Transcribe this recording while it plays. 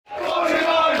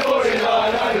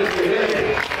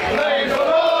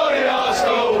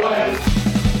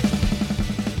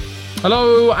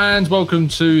Hello and welcome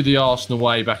to the Arsenal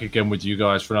Way, back again with you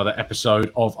guys for another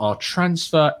episode of our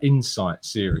Transfer Insight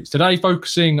series. Today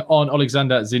focusing on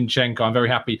Oleksandr Zinchenko. I'm very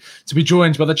happy to be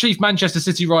joined by the chief Manchester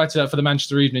City writer for the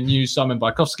Manchester Evening News, Simon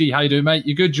Bajkowski. How you doing, mate?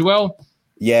 You good, Joel?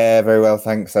 Yeah, very well,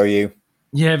 thanks. How are you?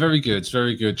 Yeah, very good,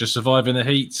 very good. Just surviving the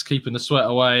heat, keeping the sweat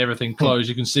away, everything closed.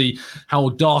 You can see how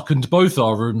darkened both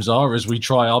our rooms are as we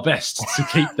try our best to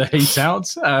keep the heat out.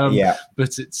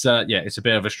 But it's it's a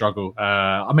bit of a struggle.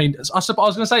 I mean, I was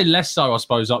going to say less so, I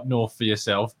suppose, up north for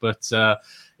yourself, but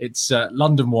it's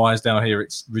London-wise down here,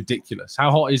 it's ridiculous.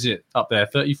 How hot is it up there?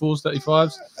 34s,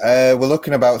 35s? We're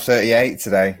looking about 38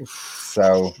 today.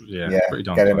 So, pretty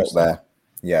darn getting close up there.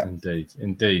 Yeah,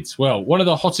 indeed. Well, one of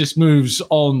the hottest moves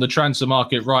on the transfer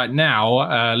market right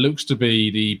now looks to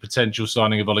be the potential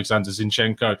signing of Oleksandr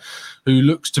Zinchenko, who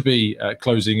looks to be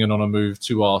closing in on a move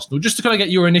to Arsenal. Just to kind of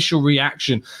get your initial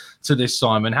reaction to this,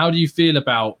 Simon, how do you feel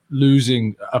about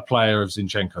losing a player of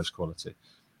Zinchenko's quality?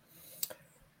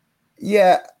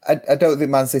 Yeah, I don't think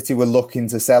Man City were looking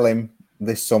to sell him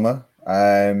this summer.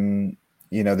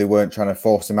 They weren't trying to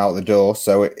force him out the door.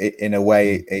 So in a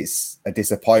way, it's a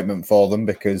disappointment for them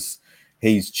because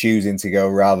he's choosing to go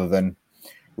rather than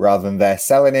they're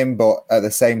selling him. But at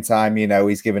the same time,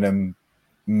 he's given them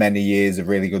many years of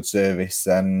really good service.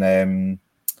 And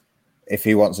if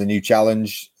he wants a new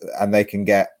challenge and they can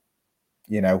get,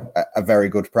 a very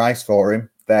good price for him,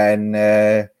 then,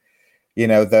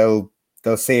 they'll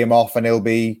see him off and he'll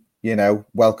be,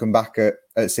 welcome back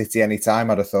at City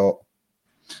anytime, I'd have thought.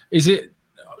 Is it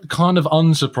kind of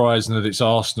unsurprising that it's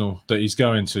Arsenal that he's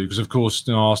going to? Because, of course,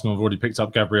 Arsenal have already picked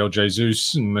up Gabriel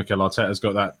Jesus and Mikel Arteta's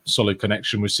got that solid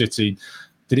connection with City.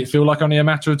 Did it feel like only a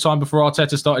matter of time before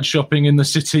Arteta started shopping in the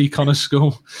City kind of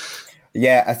school?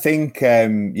 Yeah, I think,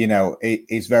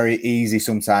 it's very easy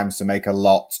sometimes to make a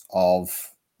lot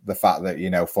of the fact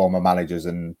that, former managers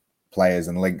and players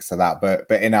and links to that. But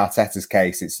in Arteta's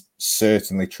case, it's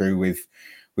certainly true with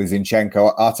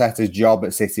Zinchenko. Arteta's job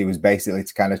at City was basically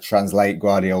to kind of translate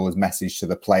Guardiola's message to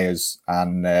the players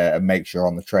and make sure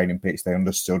on the training pitch they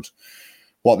understood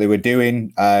what they were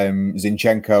doing.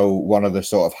 Zinchenko, one of the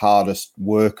sort of hardest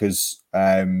workers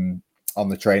on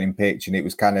the training pitch, and it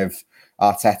was kind of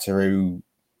Arteta who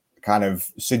kind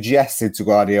of suggested to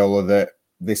Guardiola that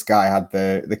this guy had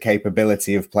the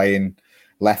capability of playing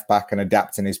left back and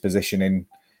adapting his position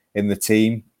in the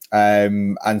team.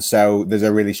 And so there's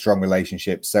a really strong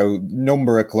relationship. So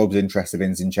number of clubs interested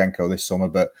in Zinchenko this summer,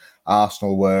 but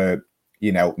Arsenal were,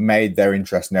 made their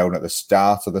interest known at the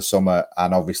start of the summer.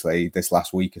 And obviously this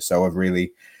last week or so have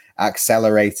really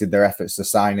accelerated their efforts to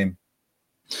sign him.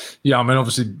 Yeah, I mean,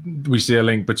 obviously, we see a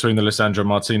link between the Lisandro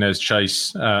Martinez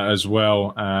chase as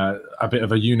well. A bit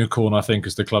of a unicorn, I think,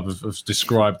 as the club have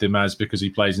described him as, because he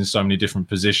plays in so many different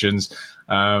positions.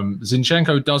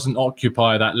 Zinchenko doesn't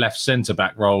occupy that left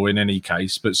centre-back role in any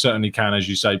case, but certainly can, as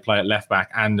you say, play at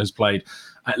left-back and has played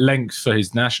at length for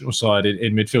his national side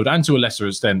in midfield, and to a lesser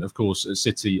extent, of course, at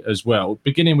City as well.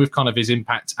 Beginning with kind of his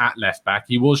impact at left-back,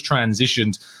 he was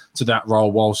transitioned to that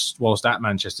role whilst at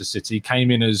Manchester City. Came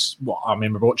in as, I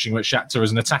remember watching him at Shakhtar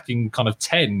as an attacking kind of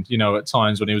 10, at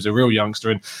times when he was a real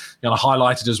youngster, and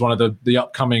highlighted as one of the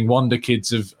upcoming wonder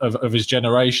kids of his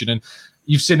generation. And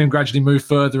you've seen him gradually move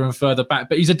further and further back,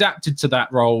 but he's adapted to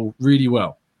that role really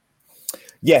well.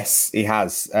 Yes, he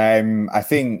has.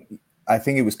 I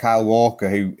think it was Kyle Walker,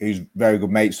 who's very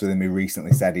good mates with him, who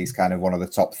recently said he's kind of one of the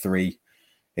top three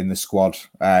in the squad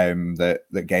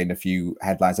that gained a few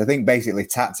headlines. I think basically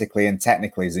tactically and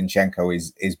technically Zinchenko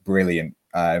is brilliant.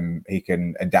 He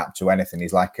can adapt to anything.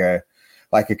 He's like a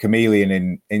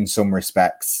chameleon in some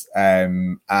respects.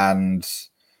 And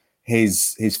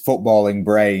his footballing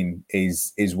brain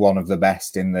is one of the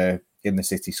best in the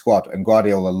City squad. And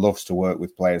Guardiola loves to work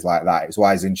with players like that. It's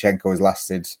why Zinchenko has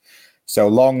lasted so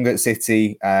long at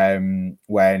City, when,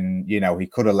 he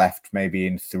could have left maybe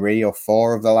in 3 or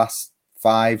 4 of the last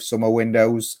 5 summer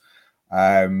windows.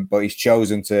 But he's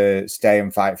chosen to stay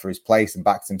and fight for his place and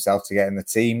backed himself to get in the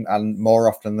team. And more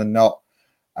often than not,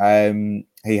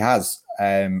 he has.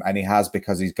 And he has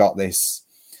because he's got this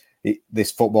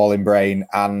footballing brain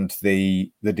and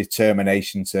the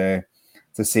determination to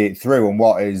see it through. And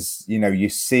what is, you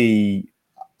see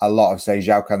a lot of, say,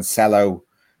 João Cancelo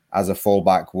as a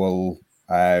fullback will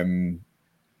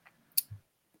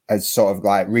has sort of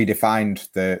like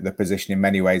redefined the position in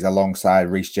many ways alongside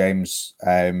Reece James,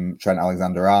 Trent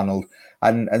Alexander-Arnold,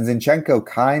 and Zinchenko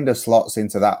kind of slots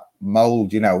into that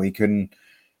mold. He can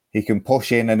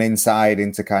push in and inside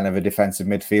into kind of a defensive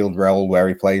midfield role where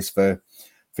he plays for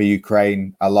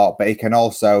Ukraine a lot, but he can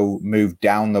also move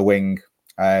down the wing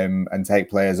and take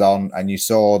players on. And you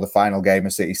saw the final game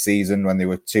of City's season when they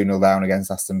were 2-0 down against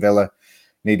Aston Villa,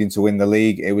 needing to win the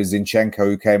league. It was Zinchenko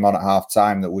who came on at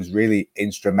half-time that was really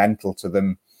instrumental to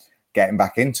them getting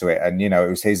back into it. And, it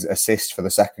was his assist for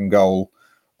the second goal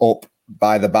up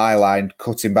by the byline,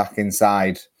 cutting back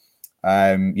inside.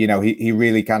 He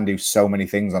really can do so many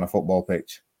things on a football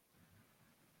pitch.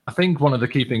 I think one of the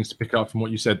key things to pick up from what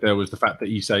you said there was the fact that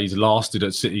you say he's lasted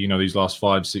at City, these last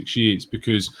 5-6 years,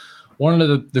 because one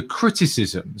of the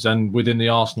criticisms, and within the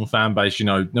Arsenal fan base,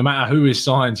 no matter who is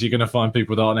signed, you're going to find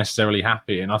people that aren't necessarily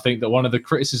happy. And I think that one of the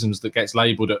criticisms that gets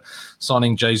labelled at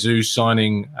signing Jesus,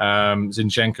 signing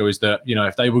Zinchenko is that,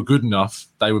 if they were good enough,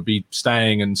 they would be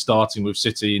staying and starting with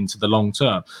City into the long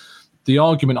term. The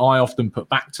argument I often put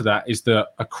back to that is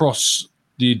that across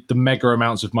the mega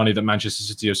amounts of money that Manchester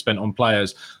City have spent on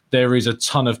players, there is a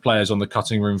ton of players on the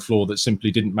cutting room floor that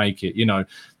simply didn't make it.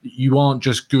 You aren't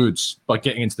just good by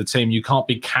getting into the team. You can't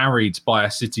be carried by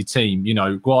a City team.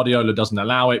 Guardiola doesn't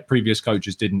allow it. Previous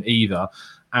coaches didn't either.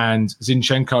 And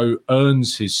Zinchenko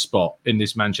earns his spot in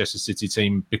this Manchester City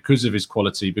team because of his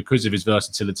quality, because of his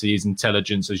versatility, his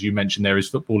intelligence, as you mentioned there, his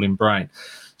footballing brain.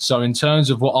 So in terms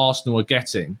of what Arsenal are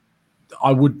getting,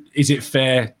 is it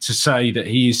fair to say that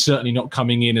he is certainly not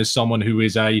coming in as someone who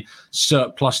is a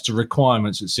surplus to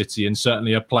requirements at City, and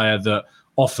certainly a player that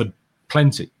offered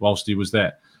plenty whilst he was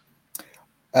there?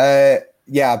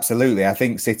 Yeah, absolutely. I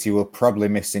think City will probably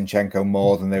miss Zinchenko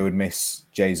more than they would miss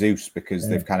Jesus, because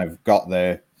they've kind of got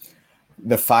the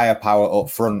firepower up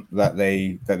front that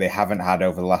they haven't had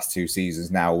over the last 2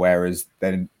 seasons now. Whereas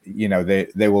then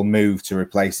they will move to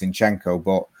replace Zinchenko,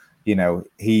 but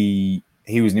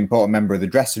he was an important member of the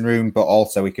dressing room, but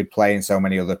also he could play in so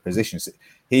many other positions.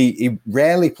 He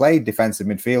rarely played defensive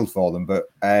midfield for them, but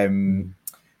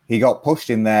he got pushed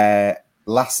in there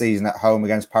last season at home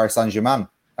against Paris Saint-Germain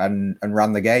and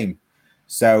ran the game.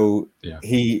 So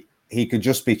he could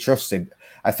just be trusted.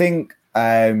 I think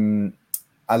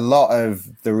a lot of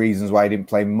the reasons why he didn't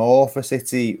play more for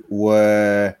City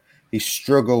were he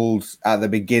struggled at the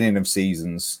beginning of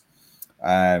seasons.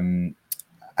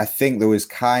 I think there was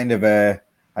kind of a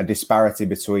disparity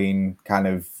between kind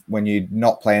of when you're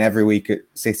not playing every week at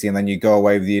City and then you go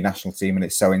away with your national team and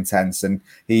it's so intense. And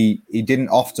he didn't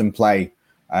often play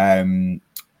in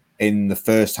the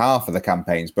first half of the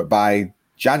campaigns, but by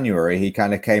January, he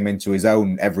kind of came into his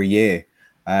own every year.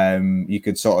 You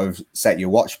could sort of set your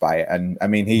watch by it. And I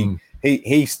mean,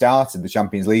 he started the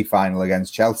Champions League final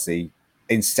against Chelsea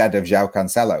instead of João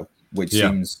Cancelo, which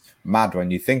seems mad when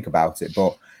you think about it.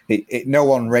 But no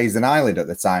one raised an eyelid at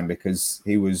the time because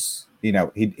he was,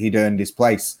 he'd earned his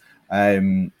place. I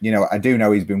do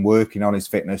know he's been working on his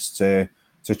fitness to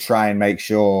try and make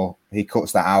sure he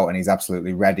cuts that out and he's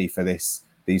absolutely ready for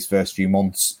these first few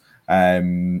months.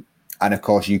 And of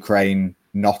course, Ukraine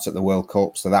not at the World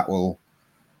Cup, so that will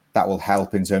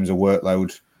help in terms of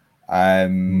workload.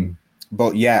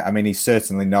 But yeah, I mean, he's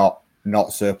certainly not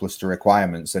surplus to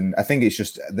requirements, and I think it's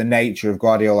just the nature of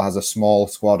Guardiola has a small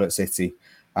squad at City.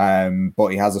 But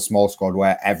he has a small squad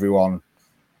where everyone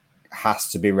has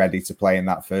to be ready to play in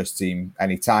that first team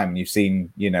anytime. And you've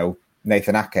seen,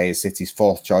 Nathan Ake is City's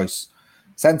 4th choice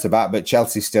centre-back, but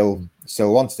Chelsea still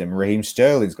wanted him. Raheem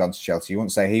Sterling's gone to Chelsea. You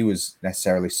wouldn't say he was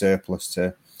necessarily surplus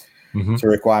to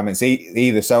requirements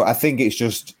either. So I think it's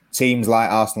just teams like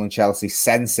Arsenal and Chelsea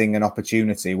sensing an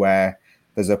opportunity where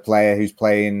there's a player who's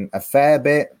playing a fair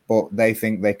bit, but they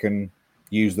think they can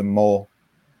use them more.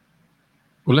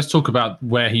 Well, let's talk about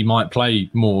where he might play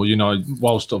more.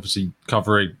 Whilst obviously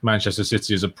covering Manchester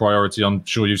City is a priority, I'm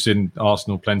sure you've seen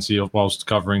Arsenal plenty of whilst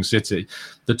covering City.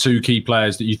 The 2 key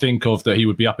players that you think of that he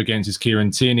would be up against is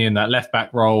Kieran Tierney in that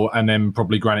left-back role, and then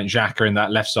probably Granit Xhaka in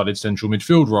that left-sided central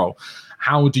midfield role.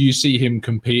 How do you see him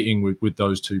competing with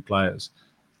those 2 players?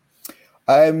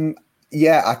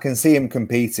 Yeah, I can see him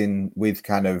competing with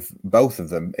kind of both of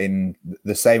them in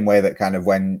the same way that kind of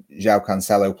when João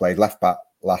Cancelo played left-back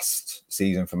last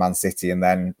season for Man City, and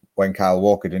then when Kyle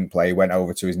Walker didn't play, he went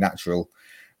over to his natural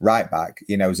right back.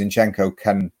 Zinchenko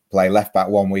can play left back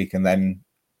one week and then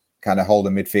kind of hold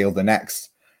a midfield the next.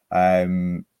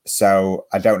 So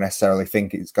I don't necessarily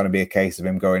think it's going to be a case of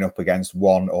him going up against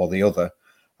one or the other.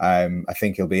 I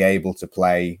think he'll be able to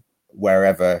play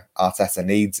wherever Arteta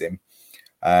needs him.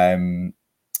 Mikel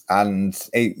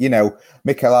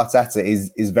Arteta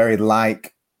is very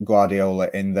like Guardiola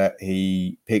in that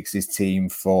he picks his team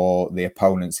for the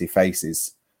opponents he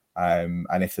faces.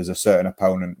 And if there's a certain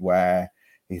opponent where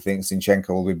he thinks Zinchenko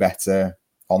will be better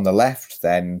on the left,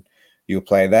 then you'll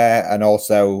play there. And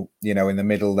also, in the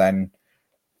middle, then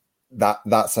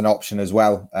that's an option as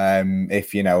well.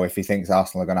 If he thinks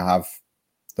Arsenal are going to have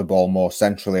the ball more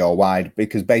centrally or wide,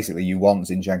 because basically you want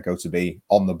Zinchenko to be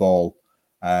on the ball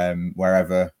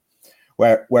wherever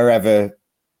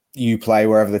you play,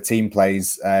 wherever the team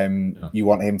plays. You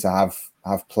want him to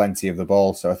have plenty of the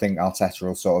ball. So I think Arteta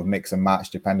will sort of mix and match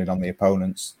depending on the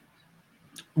opponents.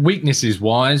 Weaknesses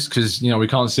wise, because we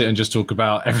can't sit and just talk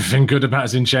about everything good about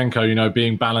Zinchenko,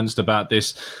 being balanced about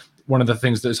this. One of the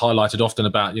things that's highlighted often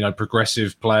about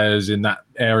progressive players in that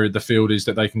area of the field is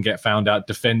that they can get found out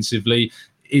defensively.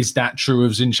 Is that true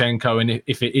of Zinchenko? And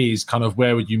if it is, kind of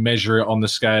where would you measure it on the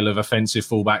scale of offensive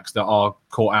fullbacks that are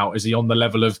caught out? Is he on the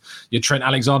level of your Trent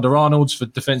Alexander-Arnold's for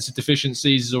defensive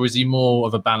deficiencies, or is he more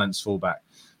of a balanced fullback?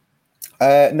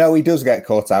 No, he does get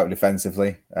caught out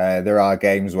defensively. There are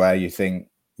games where you think,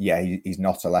 he's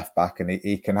not a left back, and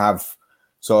he can have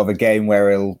sort of a game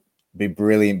where he'll be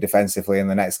brilliant defensively, and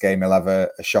the next game he'll have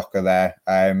a shocker there.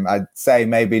 I'd say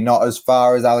maybe not as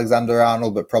far as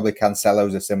Alexander-Arnold, but probably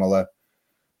Cancelo's a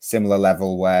similar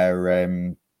level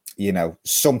where,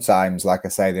 sometimes, like I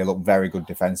say, they look very good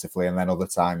defensively, and then other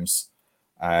times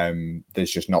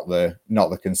there's just not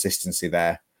the consistency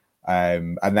there.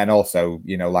 And then also,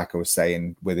 like I was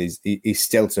saying, with he's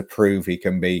still to prove he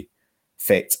can be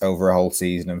fit over a whole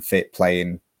season and fit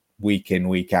playing week in,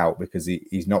 week out, because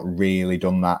he's not really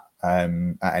done that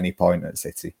at any point at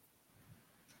City.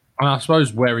 And I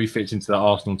suppose where he fits into that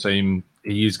Arsenal team,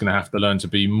 he is going to have to learn to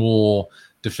be more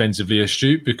defensively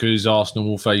astute, because Arsenal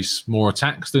will face more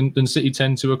attacks than City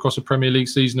tend to across a Premier League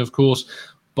season, of course.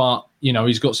 But,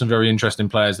 he's got some very interesting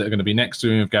players that are going to be next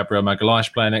to him. With Gabriel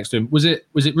Magalhaes playing next to him. Was it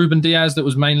Ruben Diaz that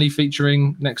was mainly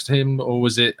featuring next to him, or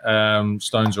was it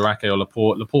Stones or Ake or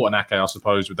Laporte? Laporte and Ake, I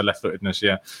suppose, with the left-footedness,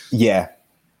 Yeah.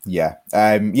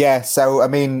 So, I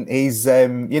mean, he's,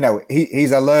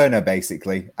 he's a learner,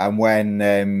 basically. And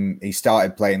when he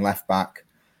started playing left-back,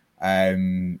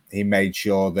 he made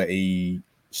sure that he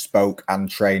spoke and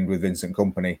trained with Vincent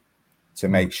Kompany to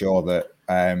make sure that,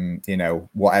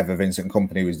 whatever Vincent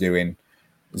Kompany was doing,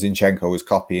 Zinchenko was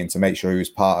copying, to make sure he was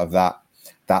part of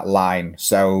that line.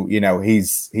 So,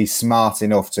 he's smart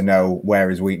enough to know where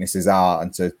his weaknesses are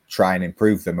and to try and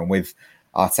improve them. And with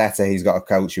Arteta, he's got a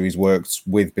coach who he's worked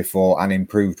with before and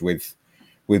improved with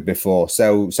before.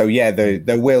 So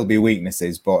there will be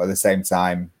weaknesses, but at the same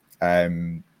time,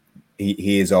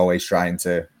 he is always trying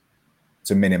to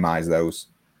minimise those.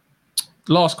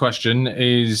 Last question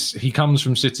is, he comes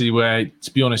from City where,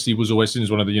 to be honest, he was always seen as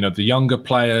one of the younger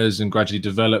players and gradually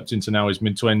developed into now his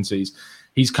mid-20s.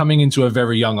 He's coming into a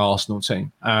very young Arsenal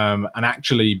team. And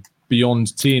actually,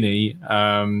 beyond Tierney,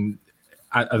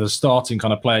 at the starting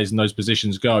kind of players in those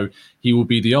positions go, he will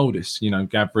be the oldest.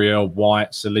 Gabriel,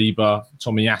 White, Saliba,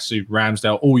 Tomiyasu,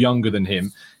 Ramsdale, all younger than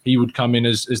him. He would come in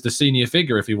as the senior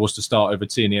figure if he was to start over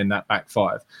Tierney in that back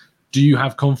five. Do you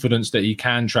have confidence that he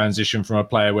can transition from a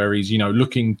player where he's,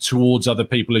 looking towards other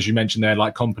people, as you mentioned there,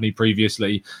 like Kompany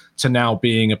previously, to now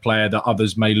being a player that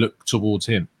others may look towards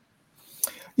him?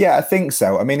 Yeah, I think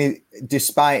so. I mean,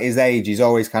 despite his age, he's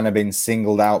always kind of been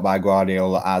singled out by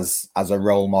Guardiola as a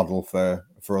role model for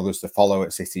others to follow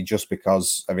at City, just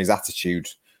because of his attitude.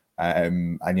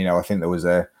 And, I think there was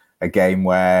a game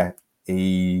where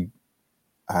he,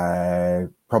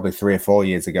 probably 3 or 4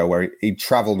 years ago, where he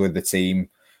travelled with the team,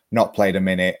 not played a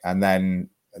minute, and then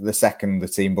the second the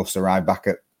team bus arrived back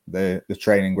at the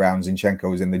training grounds,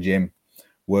 Zinchenko was in the gym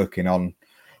working on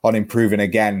improving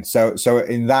again. So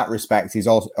in that respect, he's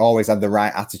always had the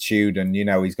right attitude, and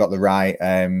he's got the right,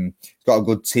 he's got a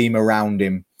good team around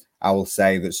him, I will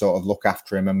say, that sort of look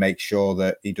after him and make sure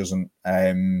that he doesn't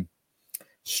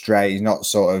stray. He's not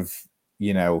sort of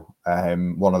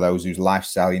one of those whose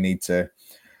lifestyle you need to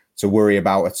worry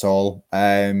about at all.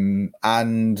 And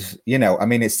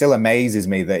it still amazes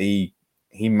me that he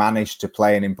managed to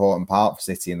play an important part for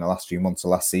City in the last few months of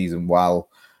last season while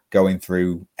going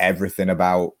through everything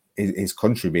about his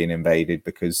country being invaded,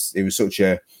 because it was such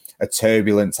a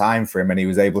turbulent time for him, and he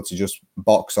was able to just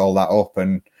box all that up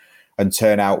and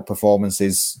turn out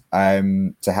performances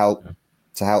to help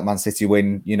Man City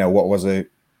win, what was a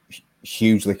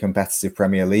hugely competitive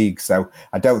Premier League. So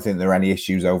I don't think there are any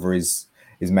issues over his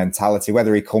mentality.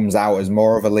 Whether he comes out as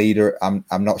more of a leader, I'm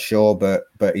not sure, but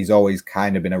he's always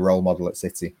kind of been a role model at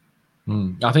City.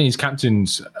 I think he's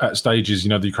captained at stages,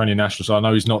 the Ukrainian national side. I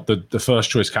know he's not the first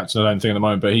choice captain, I don't think, at the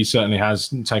moment, but he certainly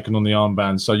has taken on the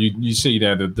armband. So you see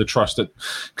there the trust that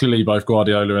clearly both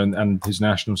Guardiola and his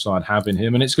national side have in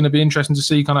him. And it's going to be interesting to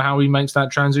see kind of how he makes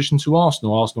that transition to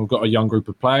Arsenal. Arsenal have got a young group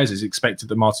of players. It's expected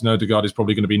that Martin Odegaard is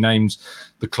probably going to be named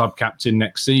the club captain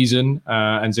next season.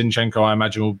 And Zinchenko, I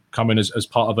imagine, will come in as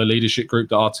part of a leadership group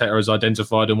that Arteta has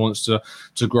identified and wants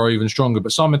to grow even stronger.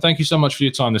 But Simon, thank you so much for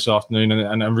your time this afternoon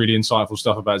and really insightful insightful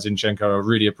stuff about Zinchenko. I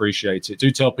really appreciate it.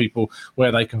 Do tell people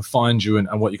where they can find you and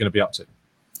what you're going to be up to.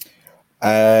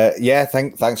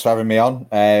 Thanks for having me on.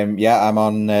 I'm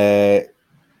on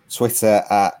Twitter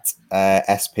at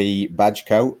SP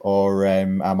Badgecoat, or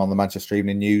I'm on the Manchester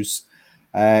Evening News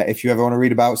if you ever want to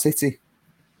read about City.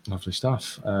 Lovely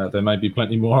stuff. There may be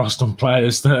plenty more Arsenal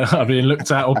players that are being looked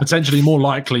at, or potentially more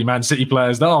likely Man City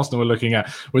players that Arsenal are looking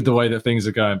at with the way that things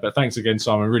are going. But thanks again,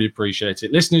 Simon. Really appreciate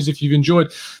it. Listeners, if you've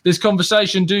enjoyed this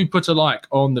conversation, do put a like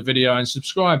on the video and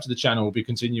subscribe to the channel. We'll be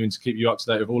continuing to keep you up to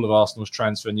date with all of Arsenal's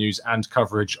transfer news and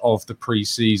coverage of the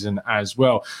pre-season as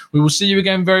well. We will see you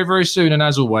again very, very soon. And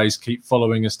as always, keep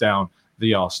following us down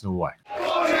the Arsenal way.